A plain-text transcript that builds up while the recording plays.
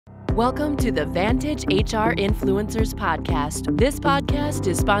Welcome to the Vantage HR Influencers Podcast. This podcast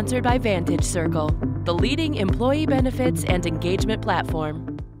is sponsored by Vantage Circle, the leading employee benefits and engagement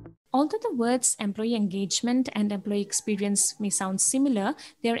platform. Although the words employee engagement and employee experience may sound similar,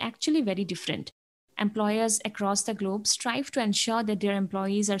 they are actually very different. Employers across the globe strive to ensure that their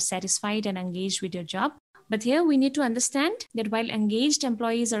employees are satisfied and engaged with their job. But here we need to understand that while engaged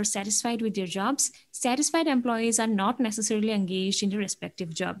employees are satisfied with their jobs, satisfied employees are not necessarily engaged in their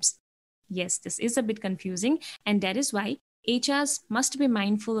respective jobs. Yes, this is a bit confusing, and that is why HRs must be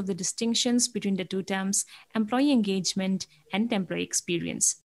mindful of the distinctions between the two terms, employee engagement and employee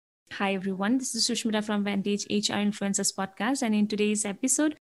experience. Hi everyone, this is Sushmita from Vantage HR Influencers Podcast, and in today's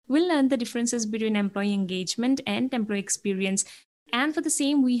episode, we'll learn the differences between employee engagement and employee experience. And for the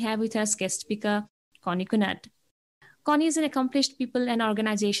same, we have with us guest speaker, Conny Kunert. Conny is an accomplished people and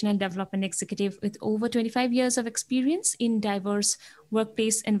organizational development executive with over 25 years of experience in diverse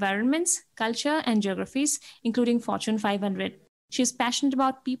workplace environments, culture, and geographies, including Fortune 500. She is passionate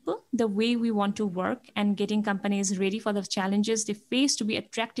about people, the way we want to work, and getting companies ready for the challenges they face to be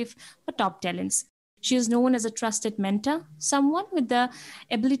attractive for top talents. She is known as a trusted mentor, someone with the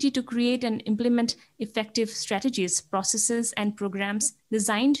ability to create and implement effective strategies, processes, and programs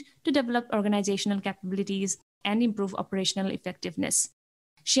designed to develop organizational capabilities and improve operational effectiveness.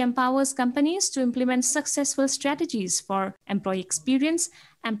 She empowers companies to implement successful strategies for employee experience,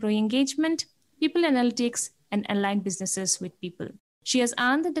 employee engagement, people analytics, and aligned businesses with people. She has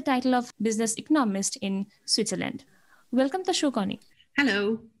earned the title of Business Economist in Switzerland. Welcome to the show, Conny.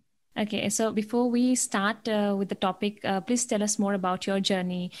 Hello. Okay, so before we start with the topic, please tell us more about your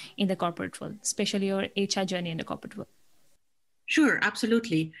journey in the corporate world, especially your HR journey in the corporate world. Sure,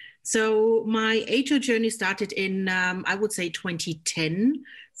 absolutely. So my HR journey started in, I would say, 2010.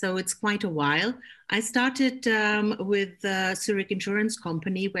 So it's quite a while. I started with Zurich Insurance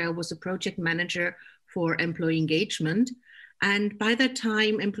Company, where I was a project manager for employee engagement. And by that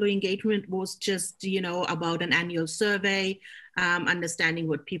time, employee engagement was just, about an annual survey, understanding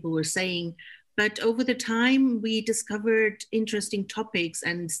what people were saying. But over the time, we discovered interesting topics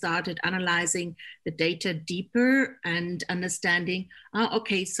and started analyzing the data deeper and understanding,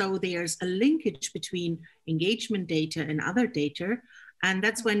 so there's a linkage between engagement data and other data. And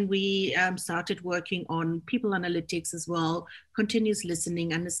that's when we started working on people analytics as well, continuous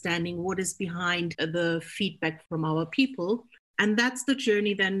listening, understanding what is behind the feedback from our people. And that's the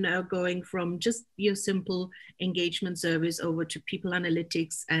journey then going from just your simple engagement service over to people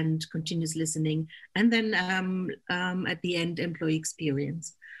analytics and continuous listening. And then at the end, employee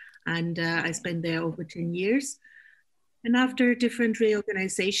experience. And I spent there over 10 years. And after different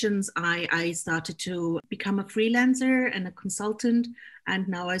reorganizations, I started to become a freelancer and a consultant. And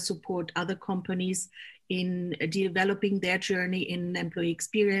now I support other companies in developing their journey in employee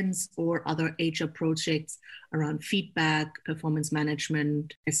experience or other HR projects around feedback, performance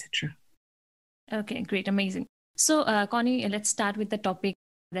management, etc. Okay, great, amazing. So, Conny, let's start with the topic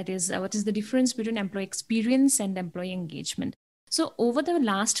that is, what is the difference between employee experience and employee engagement? So over the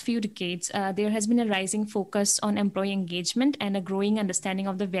last few decades, there has been a rising focus on employee engagement and a growing understanding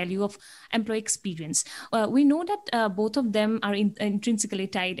of the value of employee experience. We know that both of them are intrinsically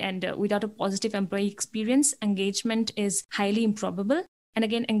tied, and without a positive employee experience, engagement is highly improbable. And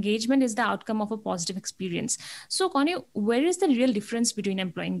again, engagement is the outcome of a positive experience. So Conny, where is the real difference between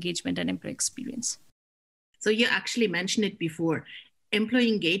employee engagement and employee experience? So you actually mentioned it before. Employee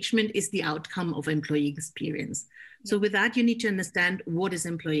engagement is the outcome of employee experience. So with that, you need to understand what is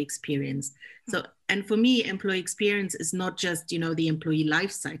employee experience. So, and for me, employee experience is not just, the employee life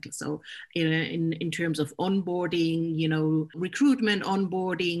cycle. So in terms of onboarding, recruitment,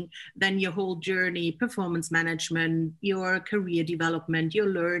 onboarding, then your whole journey, performance management, your career development, your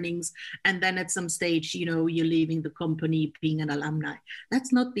learnings, and then at some stage, you're leaving the company, being an alumni.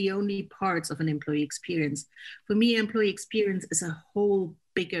 That's not the only parts of an employee experience. For me, employee experience is a whole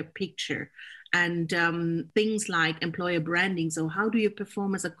bigger picture. And things like employer branding. So how do you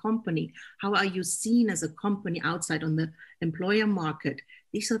perform as a company? How are you seen as a company outside on the employer market?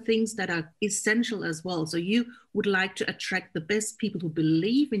 These are things that are essential as well. So you would like to attract the best people who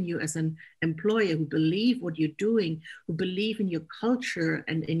believe in you as an employer, who believe what you're doing, who believe in your culture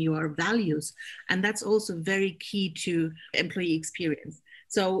and in your values. And that's also very key to employee experience.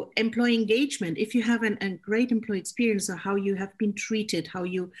 So employee engagement, if you have a great employee experience, or how you have been treated, how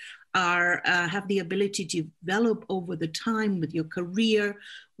you have the ability to develop over the time with your career,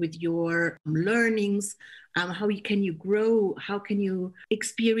 with your learnings. How can you grow? How can you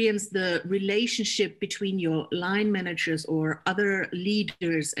experience the relationship between your line managers or other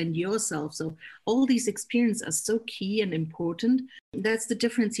leaders and yourself? So all these experiences are so key and important. That's the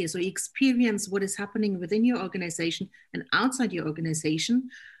difference here. So you experience what is happening within your organization and outside your organization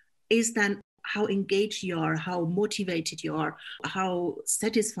is then how engaged you are, how motivated you are, how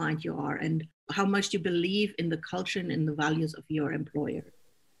satisfied you are, and how much you believe in the culture and in the values of your employer.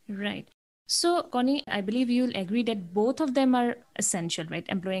 Right. So, Connie, I believe you'll agree that both of them are essential, right?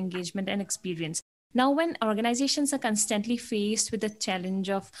 Employee engagement and experience. Now, when organizations are constantly faced with the challenge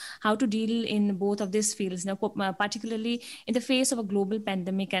of how to deal in both of these fields, now, particularly in the face of a global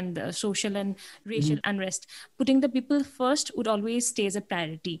pandemic and the social and racial unrest, putting the people first would always stay as a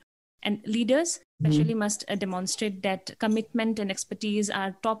priority. And leaders especially must demonstrate that commitment and expertise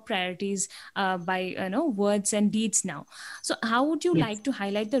are top priorities by words and deeds now. So how would you like to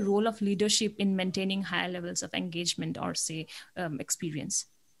highlight the role of leadership in maintaining higher levels of engagement or say experience?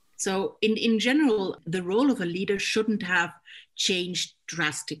 So in general, the role of a leader shouldn't have changed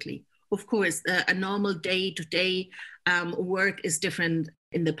drastically. Of course, a normal day-to-day work is different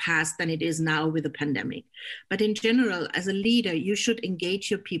in the past than it is now with the pandemic. But in general, as a leader, you should engage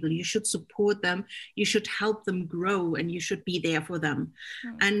your people, you should support them, you should help them grow, and you should be there for them.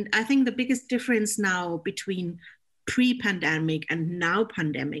 And I think the biggest difference now between pre-pandemic and now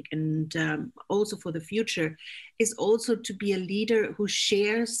pandemic, and also for the future, is also to be a leader who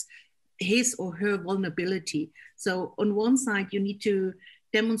shares his or her vulnerability. So on one side, you need to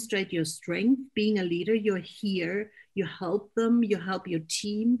demonstrate your strength. Being a leader, you're here, you help them, you help your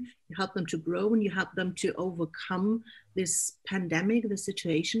team, you help them to grow, and you help them to overcome this pandemic, the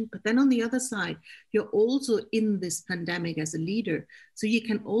situation. But then on the other side, you're also in this pandemic as a leader. So you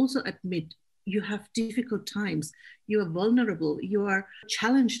can also admit you have difficult times, you are vulnerable, you are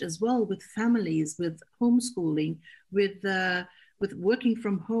challenged as well with families, with homeschooling, with working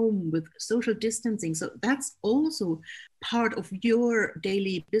from home, with social distancing. So that's also part of your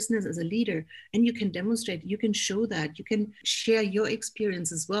daily business as a leader. And you can demonstrate, you can show that, you can share your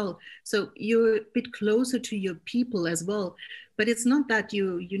experience as well. So you're a bit closer to your people as well. But it's not that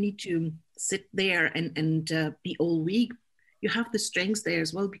you need to sit there and be all weak. You have the strengths there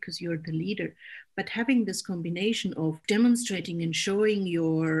as well because you're the leader. But having this combination of demonstrating and showing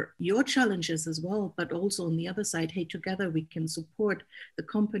your challenges as well, but also on the other side, hey, together we can support the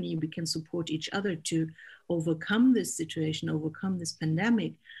company, we can support each other to overcome this situation, overcome this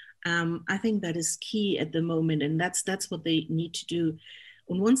pandemic. I think that is key at the moment, and that's what they need to do.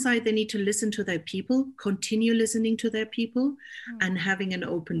 On one side, they need to listen to their people, continue listening to their people, and having an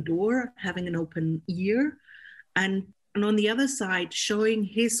open door, having an open ear, and on the other side, showing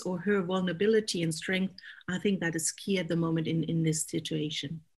his or her vulnerability and strength. I think that is key at the moment in this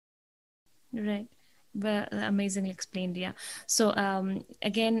situation. Right. Well, amazingly explained, yeah. So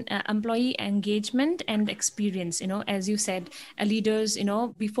again, employee engagement and experience, as you said, leaders,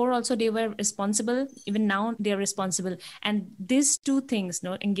 before also they were responsible, even now they're responsible. And these two things,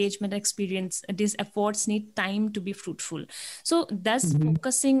 engagement, experience, these efforts need time to be fruitful. So does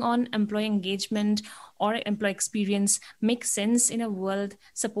focusing on employee engagement or employee experience make sense in a world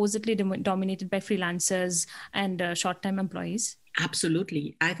supposedly dominated by freelancers and short-time employees?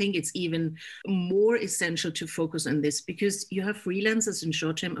 Absolutely. I think it's even more essential to focus on this because you have freelancers and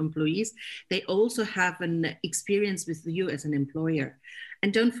short-term employees. They also have an experience with you as an employer.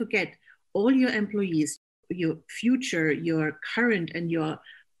 And don't forget, all your employees, your future, your current, and your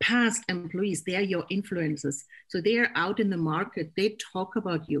past employees, they are your influencers. So they are out in the market. They talk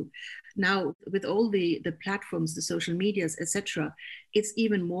about you. Now, with all the platforms, the social medias, etc., it's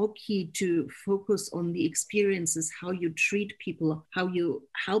even more key to focus on the experiences, how you treat people, how you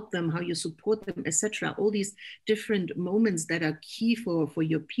help them, how you support them, etc. All these different moments that are key for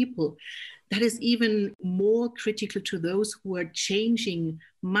your people. That is even more critical to those who are changing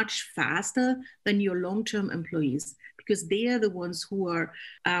much faster than your long-term employees, because they are the ones who are,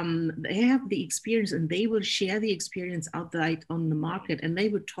 they have the experience and they will share the experience outside on the market, and they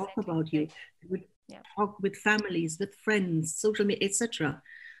would talk about you, they would talk with families, with friends, social media, etc.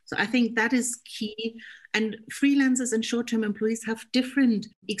 So I think that is key. And freelancers and short-term employees have different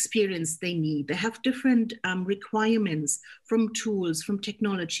experience they need. They have different requirements from tools, from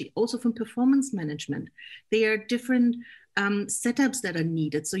technology, also from performance management. They are different setups that are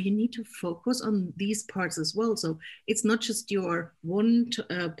needed. So you need to focus on these parts as well. So it's not just your one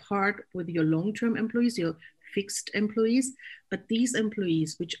part with your long-term employees, your fixed employees, but these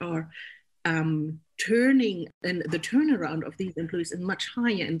employees which are turning and the turnaround of these employees is much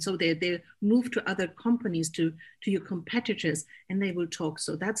higher, and so they move to other companies, to your competitors, and they will talk.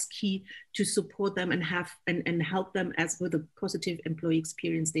 So that's key to support them and have and help them as with a positive employee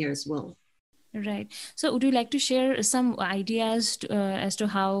experience there as well. Right. So would you like to share some ideas as to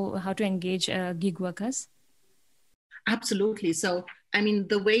how to engage gig workers? Absolutely. So, I mean,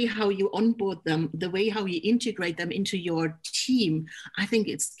 the way how you onboard them, the way how you integrate them into your team, I think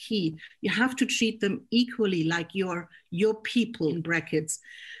it's key. You have to treat them equally like your people, in brackets,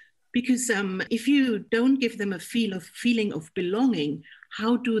 because if you don't give them a feeling of belonging,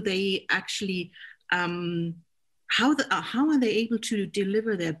 how do they actually how are they able to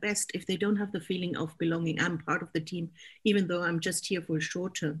deliver their best if they don't have the feeling of belonging? I'm part of the team, even though I'm just here for a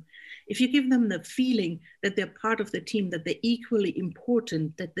short term. If you give them the feeling that they're part of the team, that they're equally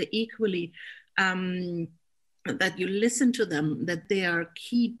important, that they're equally, that you listen to them, that they are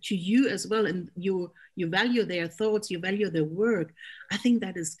key to you as well, and you value their thoughts, you value their work, I think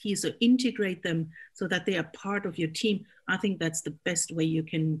that is key. So integrate them so that they are part of your team. I think that's the best way you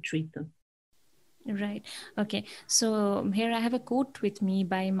can treat them. Right. Okay. So here I have a quote with me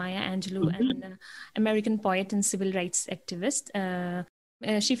by Maya Angelou, an American poet and civil rights activist.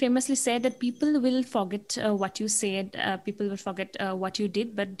 She famously said that people will forget what you said, people will forget what you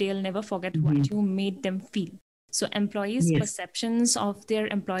did, but they'll never forget what you made them feel. So employees' perceptions of their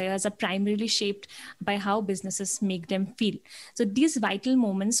employers are primarily shaped by how businesses make them feel. So these vital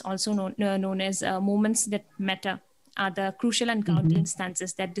moments, also known as moments that matter, are the crucial and counter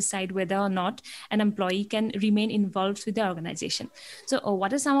instances that decide whether or not an employee can remain involved with the organization. So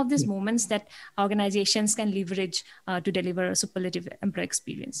what are some of these moments that organizations can leverage to deliver a superlative employee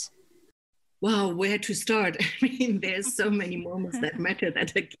experience? Wow, where to start? I mean, there's so many moments that matter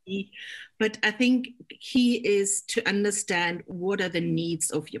that are key. But I think key is to understand what are the needs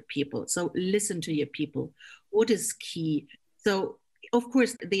of your people. So listen to your people. What is key? So of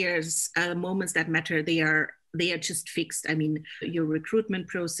course, there's moments that matter. They are just fixed. I mean, your recruitment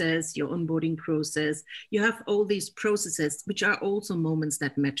process, your onboarding process, you have all these processes, which are also moments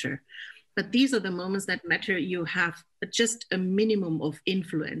that matter. But these are the moments that matter. You have just a minimum of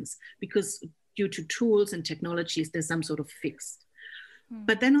influence because due to tools and technologies, there's some sort of fixed.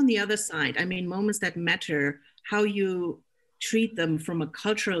 But then on the other side, I mean, moments that matter, how you treat them from a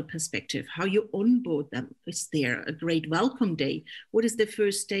cultural perspective, how you onboard them. Is there a great welcome day? What is the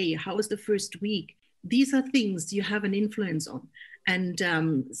first day? How is the first week? These are things you have an influence on. And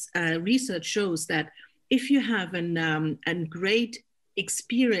research shows that if you have a great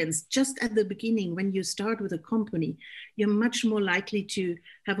experience just at the beginning, when you start with a company, you're much more likely to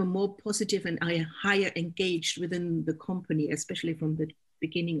have a more positive and higher engaged within the company, especially from the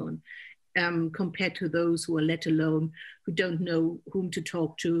beginning on, compared to those who are let alone, who don't know whom to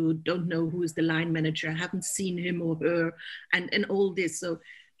talk to, don't know who is the line manager, haven't seen him or her, and all this. So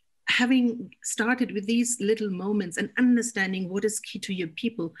having started with these little moments and understanding what is key to your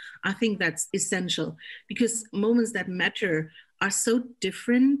people, I think that's essential, because moments that matter are so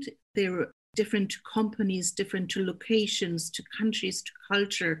different. They're different to companies, different to locations, to countries, to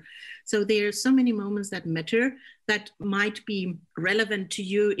culture. So there are so many moments that matter that might be relevant to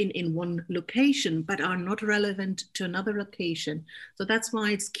you in one location, but are not relevant to another location. So that's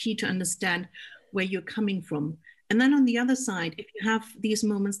why it's key to understand where you're coming from. And then on the other side, if you have these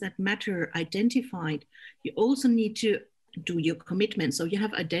moments that matter identified, you also need to do your commitment. So you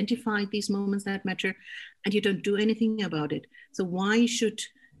have identified these moments that matter and you don't do anything about it. So why should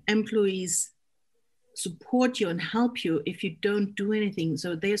employees support you and help you if you don't do anything?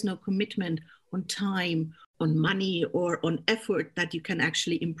 So there's no commitment on time, on money, or on effort that you can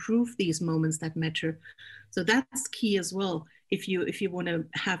actually improve these moments that matter. So that's key as well. If you want to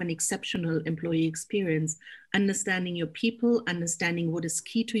have an exceptional employee experience, understanding your people, understanding what is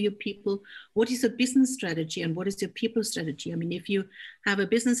key to your people, what is a business strategy and what is your people strategy? I mean, if you have a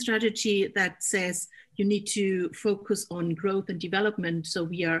business strategy that says you need to focus on growth and development, so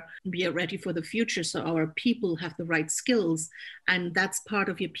we are ready for the future, so our people have the right skills, and that's part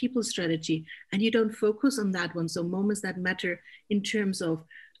of your people strategy, and you don't focus on that one. So moments that matter in terms of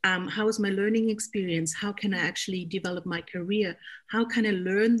how is my learning experience? How can I actually develop my career? How can I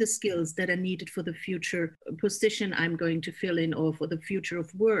learn the skills that are needed for the future position I'm going to fill in or for the future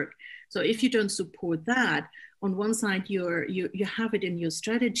of work? So if you don't support that, on one side you have it in your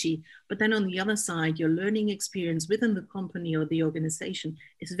strategy, but then on the other side your learning experience within the company or the organization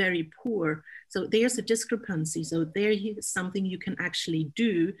is very poor. So there's a discrepancy. So there is something you can actually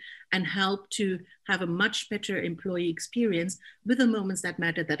do and help to have a much better employee experience with the moments that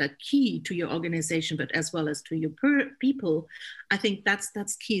matter, that are key to your organization, but as well as to your people. I think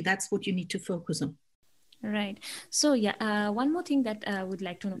that's key. That's what you need to focus on. Right. So one more thing that I would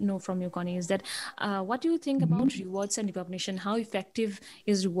like to know from you, Connie, is that what do you think about rewards and recognition? How effective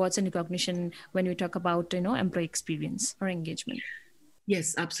is rewards and recognition when we talk about, employee experience or engagement?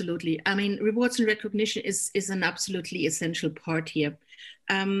 Yes, absolutely. I mean, rewards and recognition is an absolutely essential part here.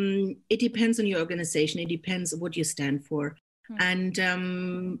 It depends on your organization. It depends what you stand for. And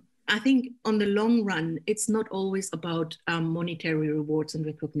I think on the long run, it's not always about monetary rewards and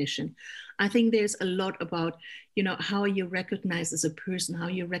recognition. I think there's a lot about, how you recognize as a person, how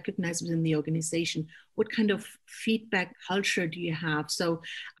you recognize within the organization, what kind of feedback culture do you have? So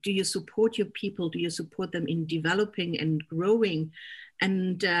do you support your people? Do you support them in developing and growing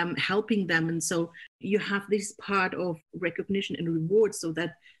and helping them? And so you have this part of recognition and reward so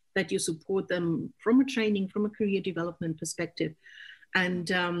that you support them from a training, from a career development perspective. And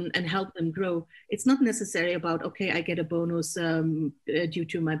help them grow. It's not necessarily about, okay, I get a bonus due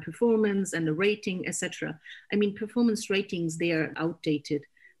to my performance and a rating, etc. I mean, performance ratings, they are outdated.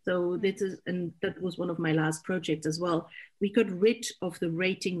 So that was one of my last projects as well. We got rid of the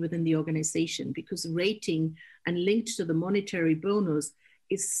rating within the organization because rating and linked to the monetary bonus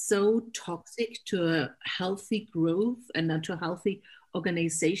is so toxic to a healthy growth and to a healthy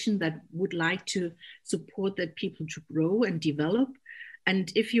organization that would like to support that people to grow and develop.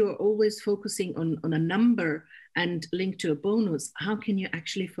 And if you're always focusing on a number and linked to a bonus, how can you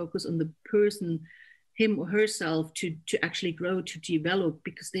actually focus on the person, him or herself, to actually grow, to develop?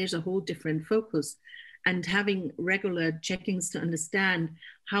 Because there's a whole different focus. And having regular check-ins to understand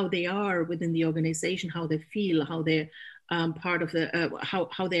how they are within the organization, how they feel, how they're part of the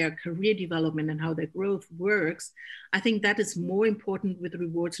how their career development and how their growth works. I think that is more important with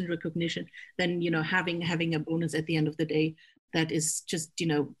rewards and recognition than having a bonus at the end of the day. That is just,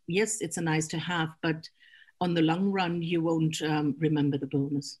 yes, it's a nice to have, but on the long run, you won't remember the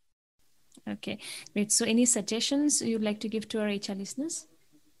bonus. Okay, great. So any suggestions you'd like to give to our HR listeners?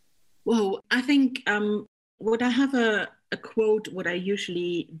 Well, I think what I have a quote, what I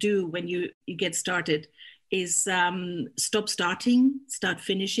usually do when you get started is stop starting, start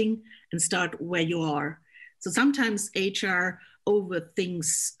finishing, and start where you are. So sometimes HR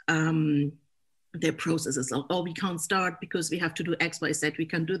overthinks their processes. Oh, we can't start because we have to do X, Y, Z. We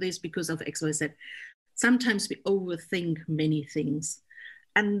can't do this because of X, Y, Z. Sometimes we overthink many things.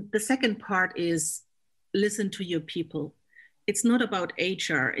 And the second part is listen to your people. It's not about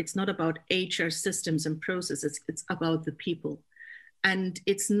HR. It's not about HR systems and processes. It's about the people. And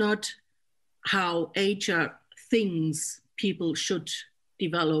it's not how HR thinks people should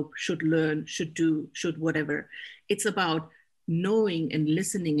develop, should learn, should do, should whatever. It's about knowing and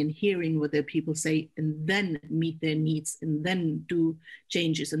listening and hearing what their people say, and then meet their needs, and then do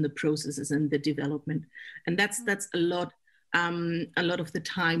changes in the processes and the development. And that's a lot of the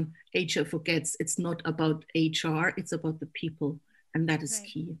time HR forgets. It's not about HR, it's about the people, and that is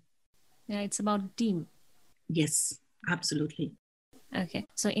key. Yeah, it's about team. Yes, absolutely. Okay,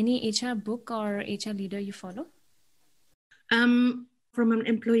 so any HR book or HR leader you follow? From an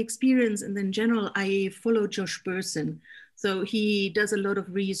employee experience and in general, I follow Josh Bersin. So he does a lot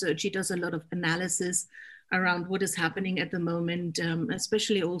of research, he does a lot of analysis around what is happening at the moment,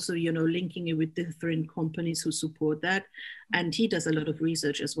 especially also, linking it with different companies who support that. And he does a lot of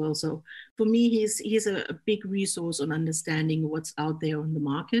research as well. So for me, he's a big resource on understanding what's out there on the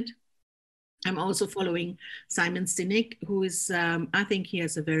market. I'm also following Simon Sinek, who is, I think he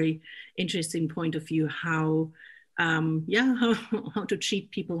has a very interesting point of view, how to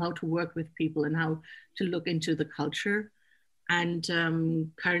treat people, how to work with people, and how to look into the culture. And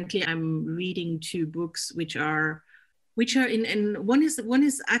currently I'm reading 2 books which are in one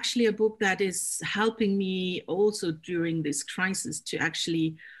is actually a book that is helping me also during this crisis to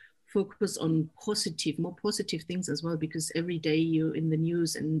actually focus on more positive things as well, because every day you're in the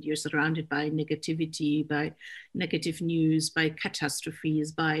news and you're surrounded by negativity, by negative news, by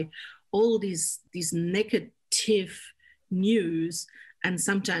catastrophes, by all these negative news. And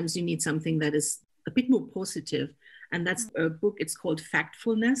sometimes you need something that is a bit more positive. And that's a book, it's called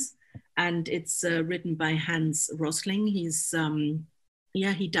Factfulness. And it's written by Hans Rosling. He's,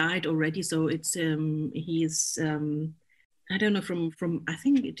 he died already. So it's, he's, I don't know, from I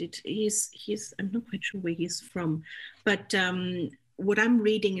think he's, I'm not quite sure where he's from. But what I'm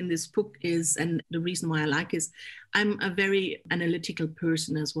reading in this book is, and the reason why I like is, I'm a very analytical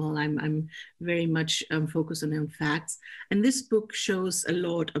person as well. I'm very much focused on facts. And this book shows a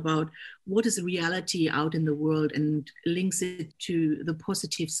lot about what is reality out in the world and links it to the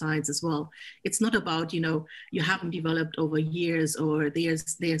positive sides as well. It's not about, you haven't developed over years, or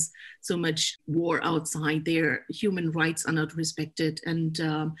there's so much war outside there, human rights are not respected, and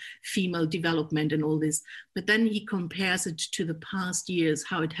female development and all this. But then he compares it to the past years,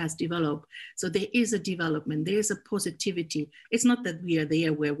 how it has developed. So there is a development, there is a positivity. It's not that we are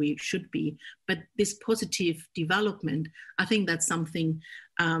there where we should be, but this positive development, I think that's something,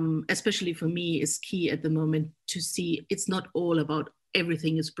 especially for me, is key at the moment, to see it's not all about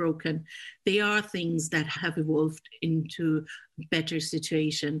everything is broken. There are things that have evolved into a better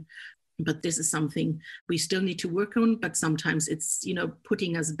situation. But this is something we still need to work on, but sometimes it's,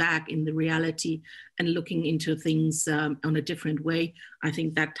 putting us back in the reality and looking into things on a different way. I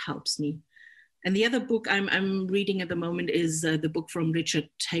think that helps me. And the other book I'm reading at the moment is the book from Richard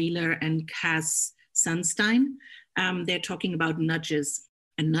Taylor and Cass Sunstein. They're talking about nudges.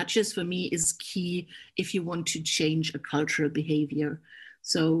 And nudges for me is key if you want to change a cultural behavior.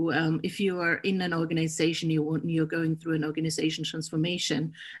 So if you are in an organization, you're going through an organization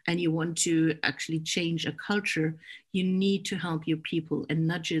transformation, and you want to actually change a culture, you need to help your people, and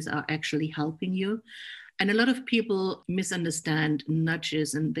nudges are actually helping you. And a lot of people misunderstand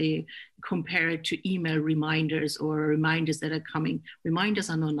nudges, and they compare it to email reminders or reminders that are coming. Reminders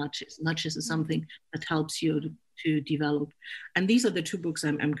are not nudges. Nudges is something that helps you to develop. And these are the two books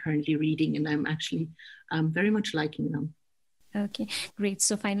I'm currently reading, and I'm actually very much liking them. Okay, great.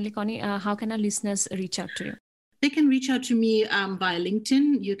 So finally, Conny, how can our listeners reach out to you? They can reach out to me via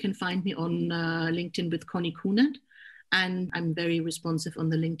LinkedIn. You can find me on LinkedIn with Conny Kunert. And I'm very responsive on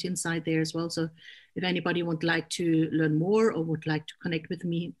the LinkedIn side there as well. So if anybody would like to learn more or would like to connect with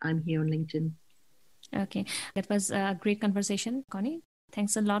me, I'm here on LinkedIn. Okay, that was a great conversation, Conny.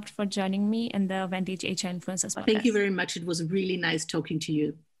 Thanks a lot for joining me in the Vantage HR Influencers podcast. Thank you very much. It was really nice talking to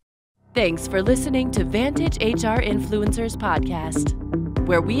you. Thanks for listening to Vantage HR Influencers podcast,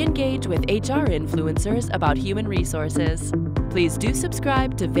 where we engage with HR influencers about human resources. Please do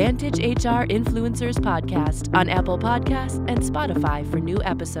subscribe to Vantage HR Influencers podcast on Apple Podcasts and Spotify for new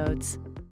episodes.